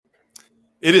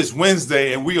It is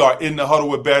Wednesday, and we are in the huddle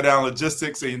with Bear Down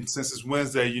Logistics. And since it's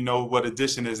Wednesday, you know what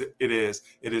edition is it is.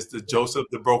 It is the Joseph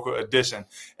the Broker edition.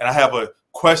 And I have a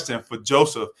question for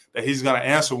Joseph that he's going to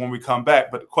answer when we come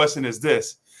back. But the question is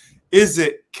this: is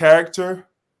it character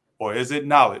or is it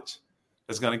knowledge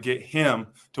that's going to get him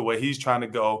to where he's trying to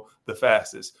go the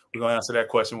fastest? We're going to answer that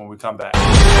question when we come back.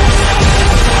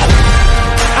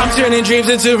 I'm turning dreams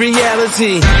into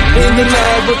reality. In the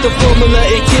lab with the formula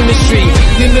and chemistry.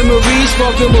 The memories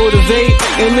spark and motivate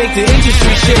and make the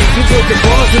industry shake. We put the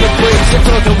balls in the brakes. I'm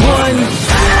talking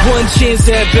one chance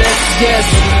at best. Yes,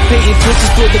 painting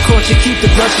pictures for the culture, keep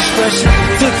the brushes fresh.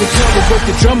 Flip the cover, work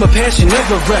the drummer, passion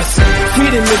never rests.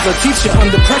 Freedom is a teacher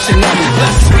under pressure, now we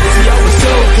blessed. See, I was so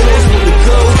close with the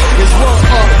goal. There's one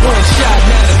art, one shot,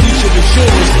 now the future is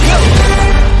yours. Go!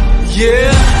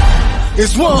 Yeah.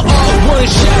 It's one art, one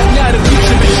shot, now the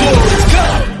future is yours. Go!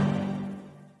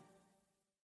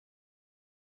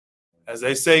 As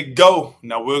they say, go.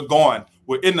 Now we're going.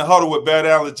 We're in the huddle with Bear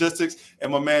Down Logistics and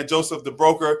my man Joseph the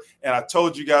Broker. And I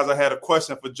told you guys I had a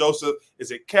question for Joseph. Is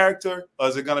it character or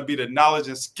is it going to be the knowledge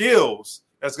and skills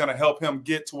that's going to help him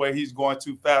get to where he's going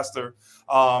to faster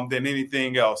than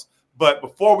anything else? But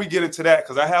before we get into that,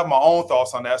 because I have my own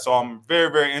thoughts on that, so I'm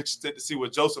very, very interested to see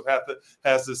what Joseph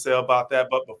has to say about that.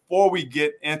 But before we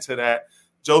get into that,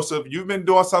 Joseph, you've been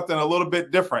doing something a little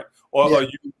bit different, or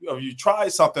you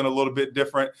tried something a little bit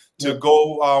different to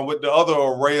go with the other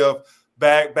array of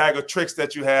bag of tricks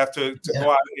that you have to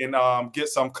go out and get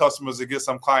some customers and get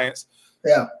some clients.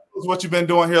 Yeah. What's what you've been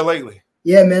doing here lately?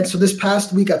 Yeah, man. So this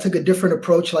past week, I took a different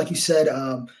approach. Like you said,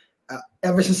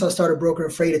 ever since I started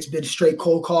brokering freight, it's been straight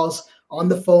cold calls on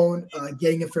the phone,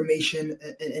 getting information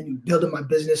and building my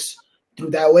business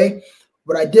through that way.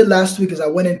 What I did last week is I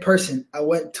went in person. I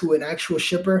went to an actual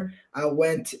shipper. I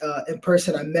went in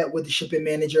person. I met with the shipping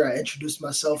manager. I introduced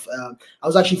myself. I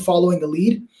was actually following the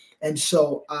lead. And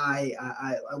so I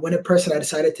went in person. I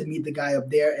decided to meet the guy up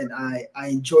there, and I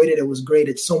enjoyed it. It was great.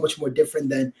 It's so much more different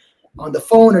than on the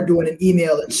phone or doing an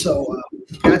email. And so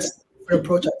that's the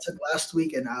approach I took last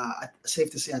week, and safe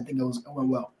to say, I think it went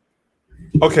well.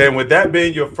 Okay, and with that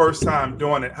being your first time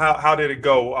doing it, how did it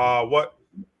go? What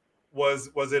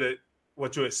was it?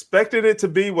 What you expected it to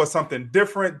be? Was something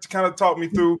different? Kind of talk me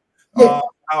through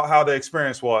how the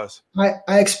experience was. I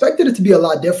expected it to be a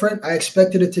lot different. I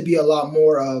expected it to be a lot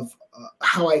more of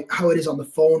how it is on the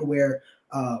phone, where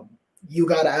you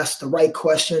got to ask the right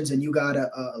questions and you got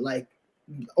to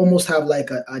almost have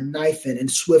like a knife and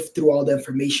swift through all the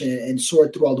information and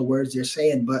sort through all the words they're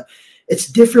saying. But it's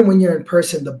different when you're in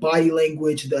person. The body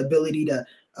language, the ability to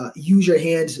use your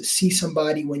hands, see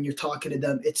somebody when you're talking to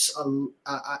them. It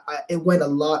went a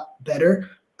lot better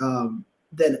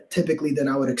than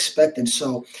I would expect. And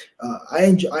so I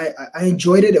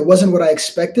enjoyed it. It wasn't what I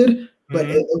expected, but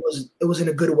it was in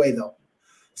a good way though.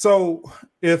 So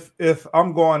if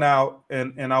I'm going out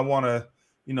and I want to,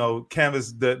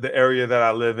 canvas the area that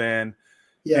I live in,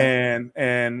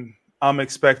 and I'm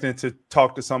expecting to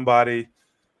talk to somebody,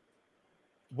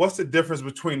 what's the difference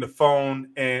between the phone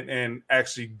and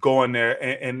actually going there?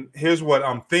 And here's what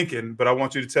I'm thinking, but I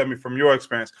want you to tell me from your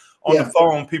experience. On the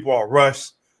phone, people are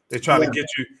rushed. They're trying to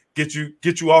get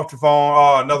you off the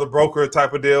phone, another broker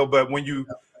type of deal. But when you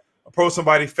approach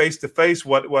somebody face to face,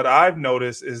 what I've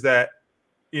noticed is that,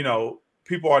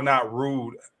 people are not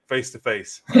rude face to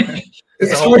face.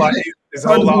 It's a whole lot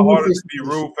harder to be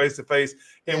rude face to face.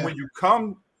 And when you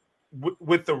come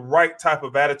with the right type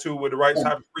of attitude, with the right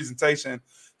type of presentation,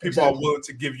 people are willing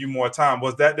to give you more time.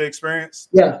 Was that the experience?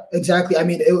 Yeah, exactly. I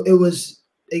mean,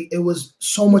 it was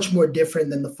so much more different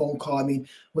than the phone call. I mean,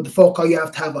 with the phone call, you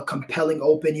have to have a compelling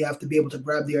open. You have to be able to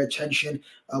grab their attention.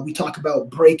 We talk about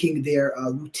breaking their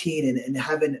routine and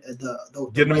having the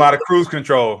getting them out of cruise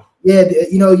control. Yeah,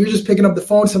 you're just picking up the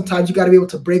phone. Sometimes you got to be able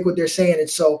to break what they're saying. And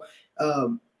so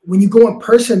when you go in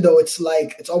person, though, it's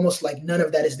almost like none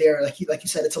of that is there. Like you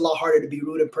said, it's a lot harder to be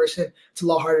rude in person. It's a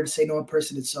lot harder to say no in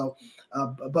person. And so,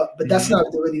 but that's not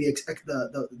really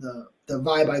the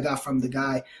vibe I got from the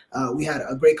guy. We had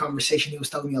a great conversation. He was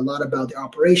telling me a lot about their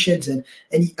operations, and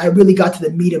I really got to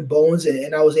the meat and bones,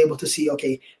 and I was able to see,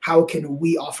 okay, how can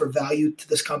we offer value to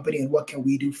this company, and what can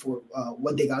we do for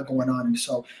what they got going on? And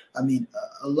so, I mean,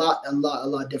 a lot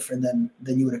different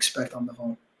than you would expect on the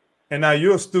phone. And now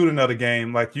you're a student of the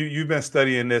game. Like you've been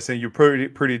studying this, and you're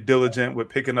pretty diligent with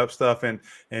picking up stuff and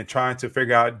trying to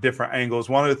figure out different angles.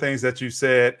 One of the things that you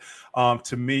said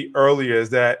to me earlier is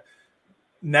that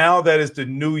now that it's the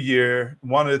new year,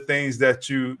 one of the things that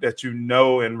you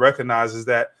know and recognize is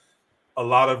that a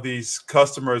lot of these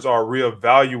customers are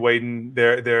reevaluating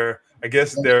their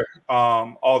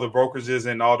all the brokerages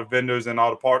and all the vendors and all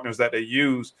the partners that they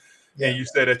use. and you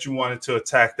said that you wanted to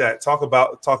attack that. Talk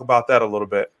about that a little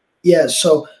bit. Yeah.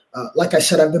 So, like I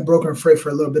said, I've been broker and freight for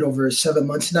a little bit over 7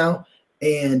 months now,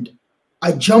 and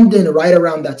I jumped in right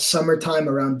around that summertime,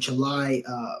 around July.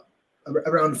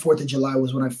 Around 4th of July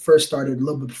was when I first started. A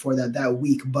little bit before that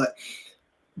week, but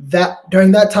that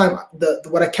during that time,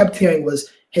 what I kept hearing was,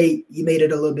 "Hey, you made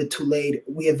it a little bit too late.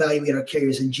 We evaluate our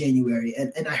carriers in January,"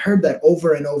 and I heard that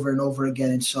over and over and over again.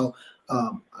 And so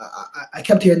I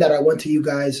kept hearing that. I went to you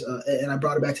guys and I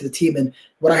brought it back to the team. And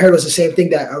what I heard was the same thing,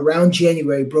 that around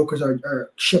January, brokers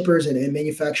are shippers and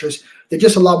manufacturers. They're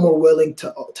just a lot more willing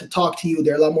to talk to you.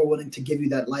 They're a lot more willing to give you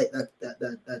that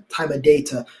time of day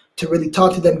to really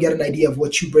talk to them, get an idea of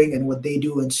what you bring and what they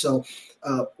do. And so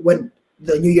when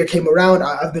the new year came around,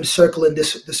 I've been circling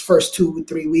this first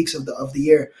 2-3 weeks of the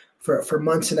year for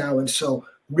months now. And so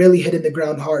really hitting the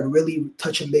ground hard, really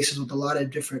touching bases with a lot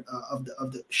of different of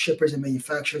the shippers and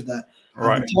manufacturers that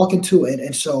I've been talking to,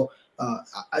 and so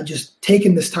I just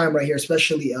taking this time right here,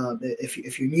 especially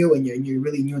if you're new and you're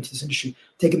really new into this industry,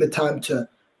 taking the time to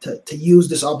use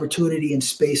this opportunity and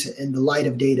space in the light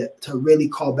of data to really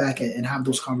call back and have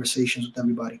those conversations with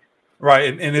everybody.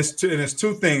 Right, and it's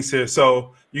two things here.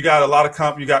 So you got a lot of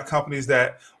companies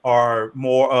that are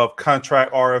more of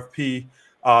contract RFP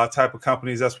type of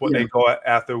companies. That's what they go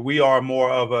after. We are more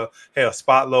of a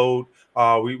spot load.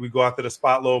 We go after the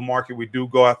spot load market. We do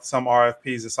go after some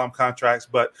RFPs and some contracts,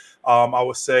 but I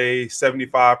would say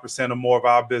 75% or more of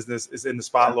our business is in the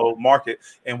spot load market.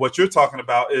 And what you're talking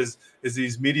about is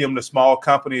these medium to small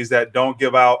companies that don't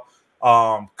give out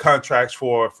contracts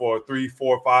for 3,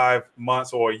 4, 5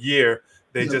 months or a year.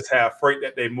 They just have freight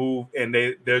that they move, and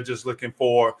they're just looking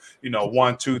for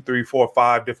 1, 2, 3, 4,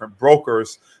 5 different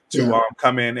brokers to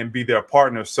come in and be their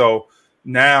partner. So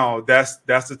now that's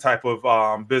the type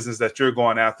of business that you're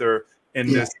going after in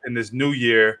this new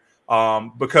year,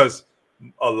 because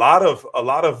a lot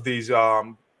of these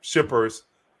shippers,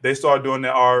 they start doing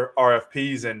their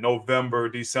RFPs in November,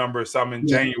 December, some in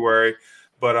January.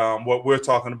 But what we're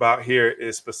talking about here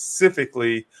is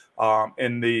specifically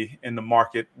in the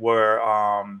market where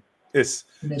it's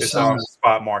on the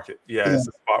spot market. It's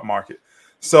a spot market.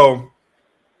 So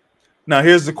now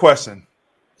here's the question.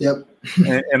 Yep.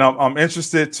 and I'm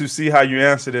interested to see how you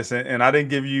answer this. And I didn't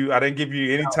give you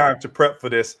any time to prep for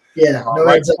this. Yeah.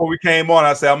 Right before we came on,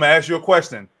 I said I'm gonna ask you a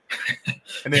question.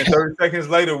 And then 30 seconds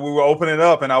later, we were opening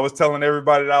up, and I was telling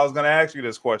everybody that I was gonna ask you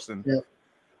this question. Yep.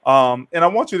 And I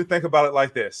want you to think about it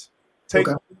like this. Take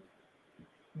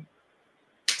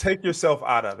yourself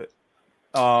out of it.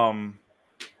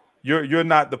 You're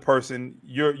not the person.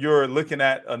 You're looking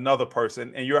at another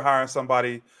person, and you're hiring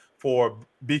somebody for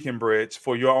Beacon Bridge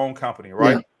for your own company,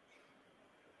 right? Yeah.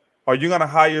 Are you going to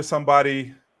hire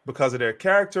somebody because of their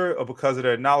character or because of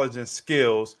their knowledge and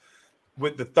skills,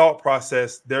 with the thought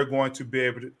process they're going to be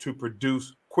able to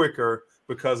produce quicker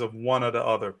because of one or the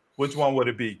other? Which one would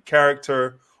it be,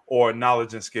 character or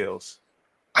knowledge and skills?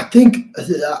 I think,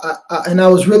 and I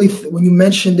was really, when you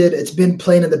mentioned it, it's been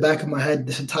playing in the back of my head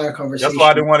this entire conversation. That's why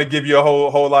I didn't want to give you a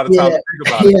whole lot of time to think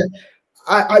about it.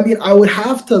 I mean, I would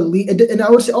have to lead, and I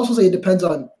would also say it depends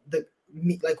on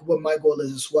what my goal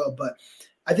is as well. But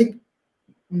I think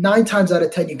 9 times out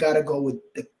of 10, you got to go with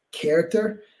the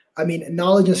character. I mean,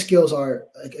 knowledge and skills are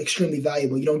extremely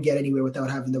valuable. You don't get anywhere without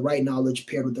having the right knowledge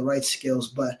paired with the right skills.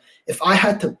 But if I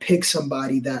had to pick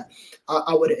somebody that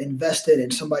I would invest in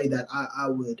and somebody that I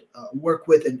would work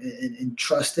with and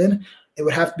trust in, it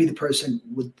would have to be the person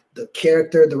with the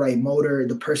character, the right motor,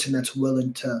 the person that's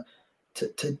willing to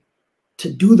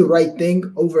do the right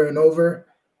thing over and over,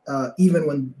 even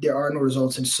when there are no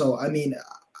results. And so, I mean,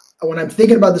 when I'm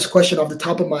thinking about this question off the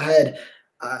top of my head,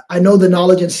 I know the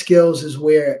knowledge and skills is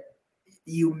where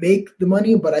you make the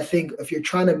money, but I think if you're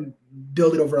trying to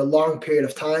build it over a long period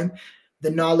of time,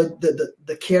 the knowledge,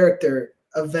 the character,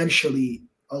 eventually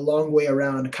a long way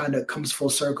around kind of comes full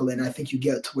circle, and I think you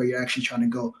get to where you're actually trying to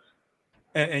go.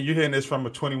 And you're hearing this from a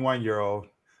 21-year-old.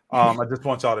 I just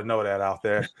want y'all to know that out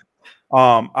there.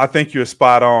 I think you're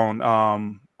spot on.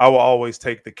 I will always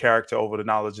take the character over the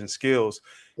knowledge and skills.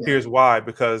 Yeah. Here's why: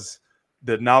 because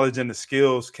the knowledge and the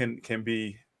skills can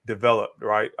be developed,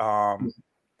 right?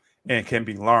 And can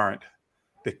be learned.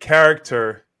 The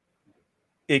character,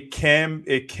 it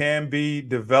can be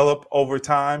developed over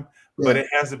time, but it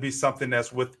has to be something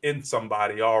that's within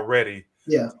somebody already.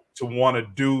 Yeah. To want to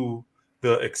do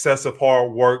the excessive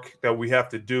hard work that we have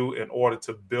to do in order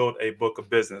to build a book of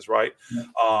business, right?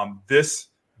 Yeah. This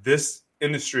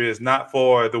industry is not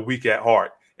for the weak at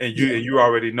heart, and you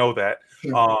already know that.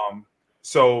 Yeah.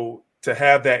 So to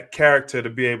have that character, to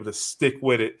be able to stick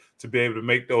with it, to be able to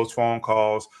make those phone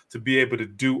calls, to be able to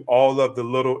do all of the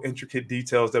little intricate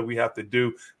details that we have to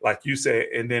do, like you said,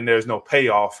 and then there's no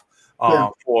payoff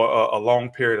for a long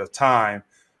period of time.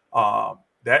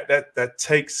 That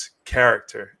takes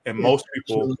character, and most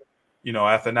people,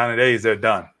 after 90 days, they're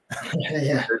done.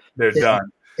 They're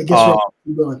done. It gets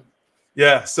going.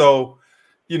 Yeah. So,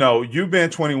 you've been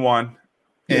 21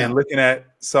 and looking at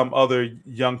some other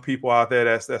young people out there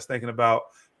that's thinking about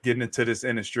getting into this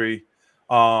industry.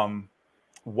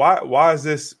 Why is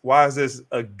this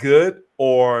a good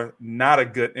or not a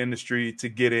good industry to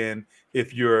get in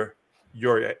if you're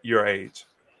your age?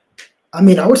 I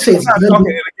mean, I would say it's good.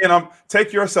 And again,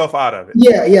 take yourself out of it.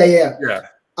 Yeah.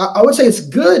 I would say it's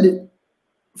good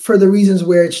for the reasons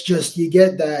where it's just you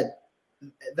get that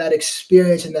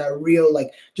experience and that real,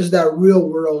 like just that real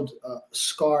world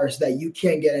scars that you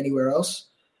can't get anywhere else.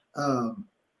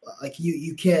 Like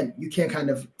you can't kind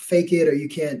of fake it, or you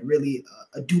can't really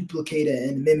duplicate it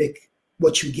and mimic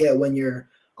what you get when you're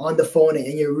on the phone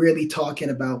and you're really talking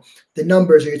about the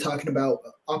numbers, or you're talking about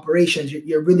operations.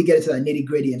 You're really getting to that nitty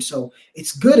gritty, and so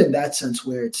it's good in that sense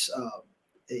where it's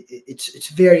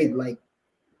very like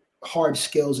hard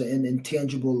skills and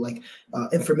intangible like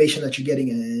information that you're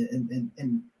getting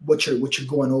and what you're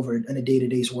going over in a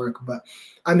day-to-day's work. But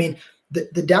I mean, the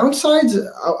downsides,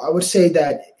 I would say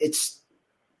that it's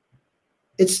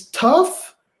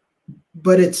tough,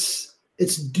 but it's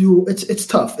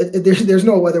tough. There's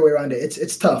no other way around it.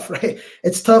 It's tough, right?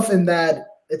 It's tough in that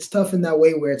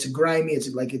way where it's grimy.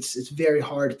 It's very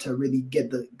hard to really get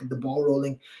the ball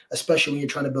rolling, especially when you're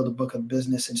trying to build a book of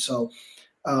business. And so,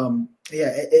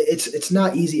 it's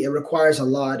not easy. It requires a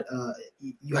lot.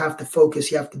 You have to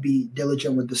focus. You have to be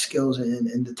diligent with the skills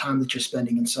and the time that you're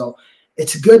spending. And so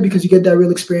it's good because you get that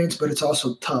real experience, but it's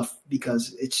also tough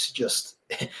because it's just,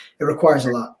 it requires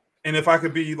a lot. And if I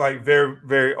could be like very,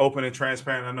 very open and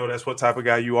transparent, I know that's what type of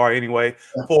guy you are anyway.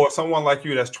 Yeah. For someone like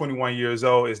you that's 21 years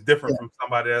old, it's different from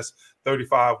somebody that's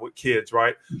 35 with kids,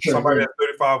 right? Sure, somebody that's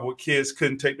 35 with kids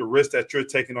couldn't take the risk that you're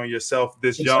taking on yourself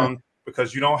this young,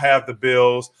 because you don't have the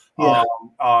bills. Yeah.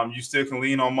 You still can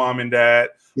lean on mom and dad.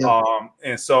 Yeah.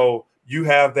 And so you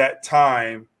have that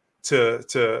time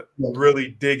to really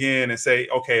dig in and say,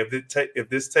 okay, if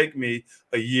this take me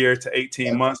a year to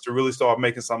 18 months to really start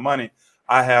making some money,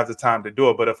 I have the time to do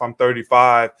it. But if I'm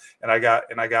 35 and I got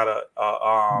a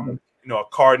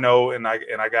car note and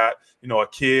I got, a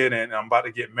kid and I'm about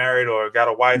to get married or got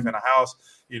a wife and a house,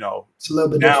 it's a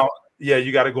little bit now,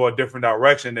 you got to go a different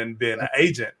direction than being an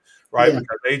agent, right?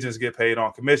 Because agents get paid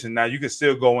on commission. Now you can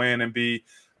still go in and be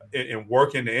and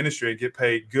work in the industry and get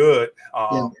paid good.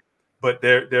 But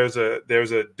there's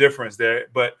a difference there.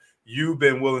 But you've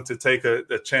been willing to take a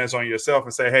chance on yourself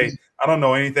and say, hey, I don't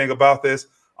know anything about this.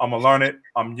 I'm gonna learn it.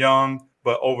 I'm young,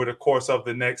 but over the course of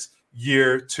the next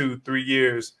year, 2, 3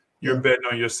 years, you're betting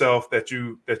on yourself that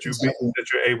you're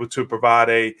able to provide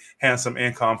a handsome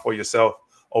income for yourself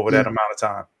over that amount of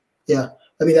time. Yeah,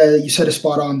 I mean, you said it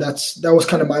spot on. That was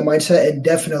kind of my mindset, and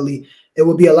definitely it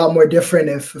would be a lot more different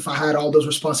if I had all those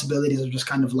responsibilities of just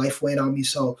kind of life weighing on me.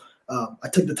 So I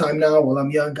took the time now while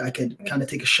I'm young. I could kind of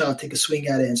take a shot, take a swing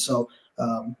at it, and so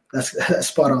that's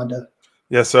spot on, Doug.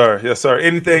 Yes, sir. Yes, sir.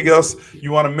 Anything else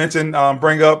you want to mention,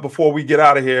 bring up before we get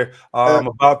out of here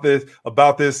about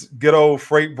this good old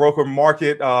freight broker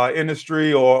market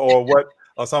industry or what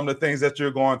are some of the things that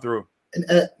you're going through?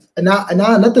 And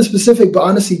nothing specific, but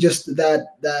honestly, just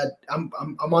that I'm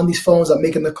on these phones, I'm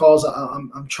making the calls,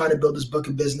 I'm trying to build this book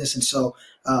of business, and so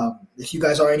if you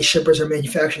guys are any shippers or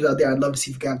manufacturers out there, I'd love to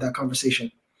see if we can have that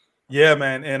conversation. Yeah,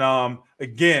 man. And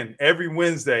again, every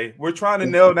Wednesday, we're trying to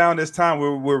nail down this time.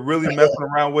 We're really messing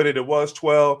around with it. It was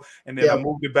 12, and then I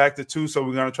moved it back to 2. So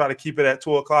we're going to try to keep it at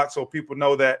 2 o'clock so people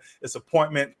know that it's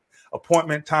appointment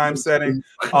time setting.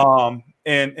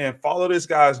 And follow this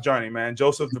guy's journey, man.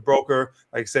 Joseph the broker,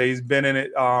 like I say, he's been in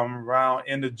it around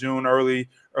end of June, early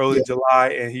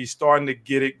July, and he's starting to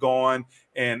get it going.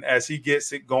 And as he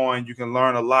gets it going, you can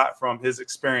learn a lot from his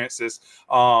experiences.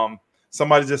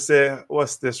 Somebody just said,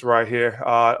 what's this right here?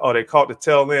 They caught the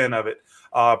tail end of it.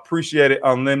 Appreciate it.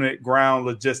 Unlimited ground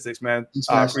logistics, man.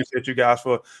 I appreciate you guys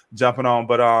for jumping on.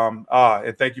 But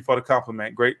and thank you for the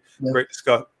compliment. Great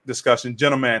discussion.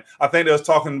 Gentleman, I think they was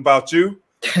talking about you.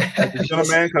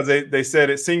 Gentleman, because they said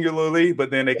it singularly, but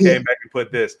then they came back and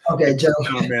put this. Okay,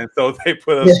 gentleman. So they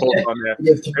put us both on there.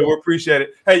 And we appreciate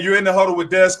it. Hey, you're in the huddle with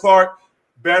Des Clark,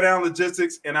 Bear Down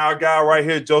Logistics, and our guy right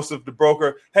here, Joseph the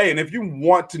broker. Hey, and if you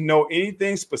want to know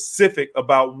anything specific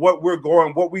about what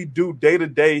we do day to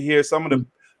day here, some of the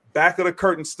back of the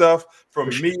curtain stuff from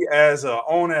me as a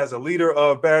owner, as a leader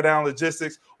of Bear Down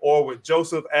Logistics, or with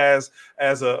Joseph as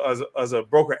a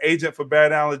broker agent for Bear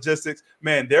Down Logistics,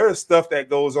 man, there is stuff that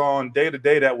goes on day to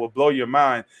day that will blow your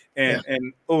mind.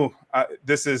 And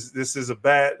this is a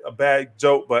bad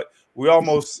joke, but we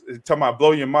almost, talking about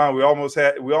blow your mind, we almost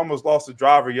lost a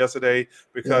driver yesterday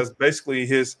because basically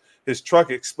his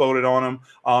truck exploded on him,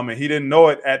 and he didn't know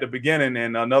it at the beginning.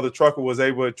 And another truck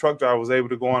driver was able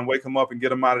to go and wake him up and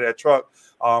get him out of that truck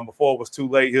before it was too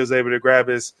late. He was able to grab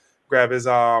his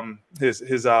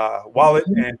wallet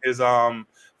and his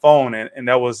phone, and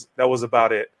that was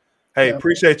about it. Hey,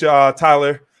 appreciate you,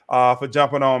 Tyler, for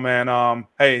jumping on, man.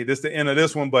 Hey, this is the end of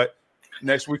this one, but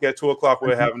next week at 2:00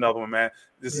 we'll have another one, man.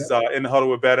 This is In the Huddle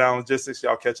with Bear Down Logistics.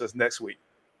 Y'all catch us next week.